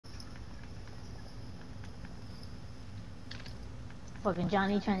Fucking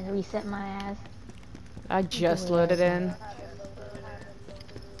Johnny trying to reset my ass. I just loaded in.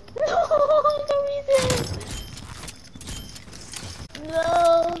 No, don't reset.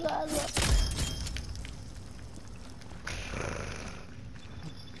 No, God, no.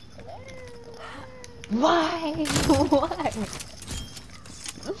 Why? Why?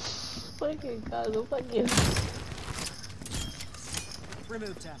 Fucking God, fuck you.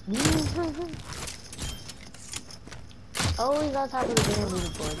 Remove tab. Always on top of the damn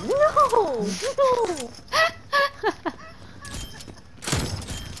leaderboard. No! No!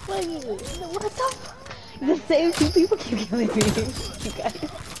 Fuck you. What the fuck? The same two people keep killing me. You guys.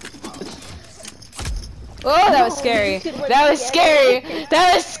 Oh, that was No, scary. you should work That was together. scary.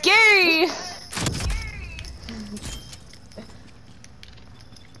 That was scary.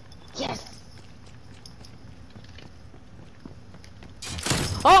 Yes!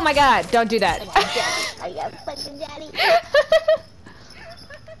 Oh my God! Don't do that. I got fucking daddy.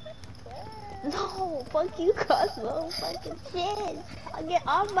 No, fuck you, Cosmo. Fucking shit. I'll get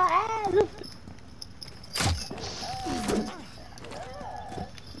off my ass.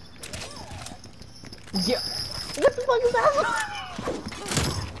 Yeah. What the fuck is that?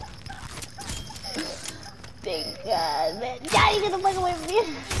 Thank God, man. Daddy, get the fuck away from me.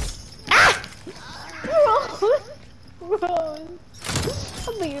 Ah! Rose. I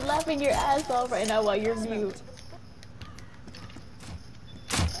bet you're laughing your ass off right now while you're mute.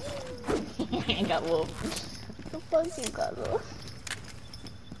 I got wolf. The fuck you, Cosmo?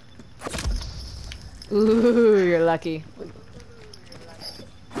 Ooh, you're lucky.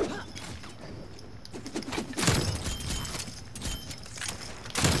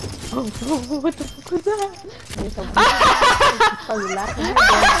 Oh, what the fuck was that?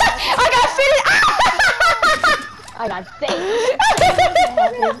 I got finished. I got saved.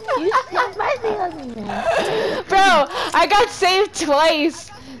 You snapped my thing on me, man. Bro, I got saved twice.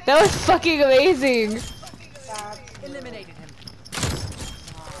 That was fucking amazing. Eliminated him.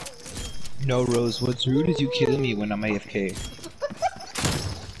 No, Rose, what's rude is you killing me when I'm AFK.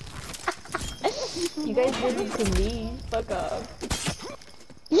 You guys did it to me. Fuck off.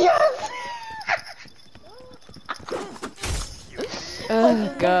 Yes!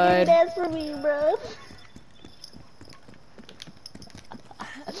 Oh God. Dance for me, bro.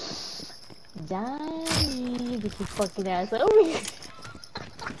 Johnny, get your fucking ass over here.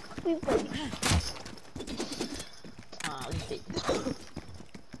 We fucking. Oh shit.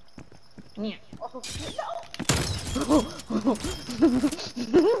 Yeah. Oh no.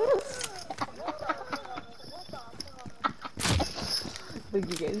 Look,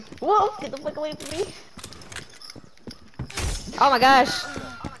 you guys. Whoa! Get the fuck away from me. Oh my gosh.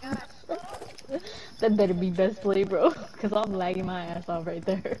 That better be best play, bro. Cause I'm lagging my ass off right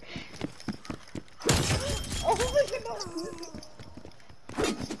there.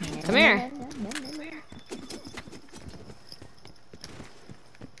 Come here.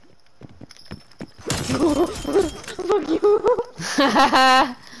 Fuck you.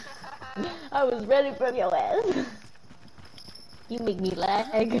 I was ready for your ass. You make me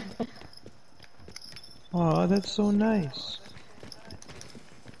lag. Aw, that's so nice.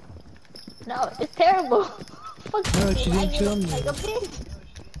 No, it's terrible. Fuck No, you, she didn't lagging kill me. like a bitch.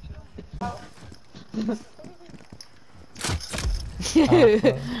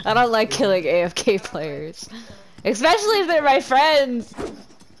 I don't like killing AFK players. Especially if they're my friends.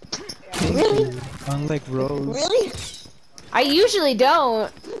 Really? Unlike Rose. Really? I usually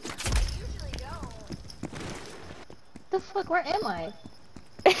don't. The fuck? Where am I?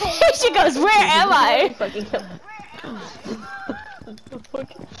 She goes, where am I? Fucking kill me. The fuck?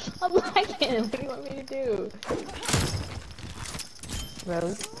 I'm lagging. What do you want me to do?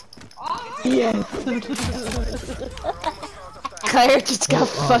 Rose? Yes. Claire just got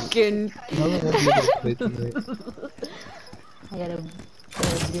fucking... Melon won't be able to play tonight. I gotta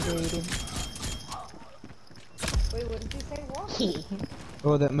obliterated. Wait, what did you say? What?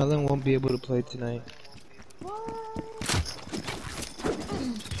 Oh, that Melon won't be able to play tonight.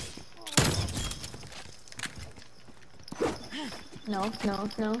 No, no,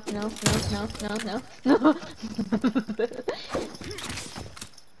 no, no, no, no, no, no, no.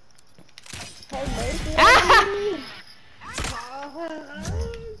 Have mercy on me.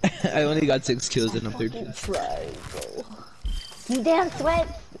 I only got 6 kills and I'm 13. Try, bro. You damn sweat.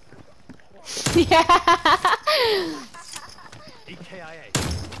 Yeah. EKIA.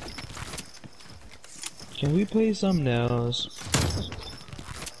 Can we play something else?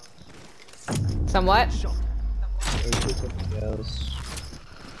 Somewhat. Shot. Or play something else?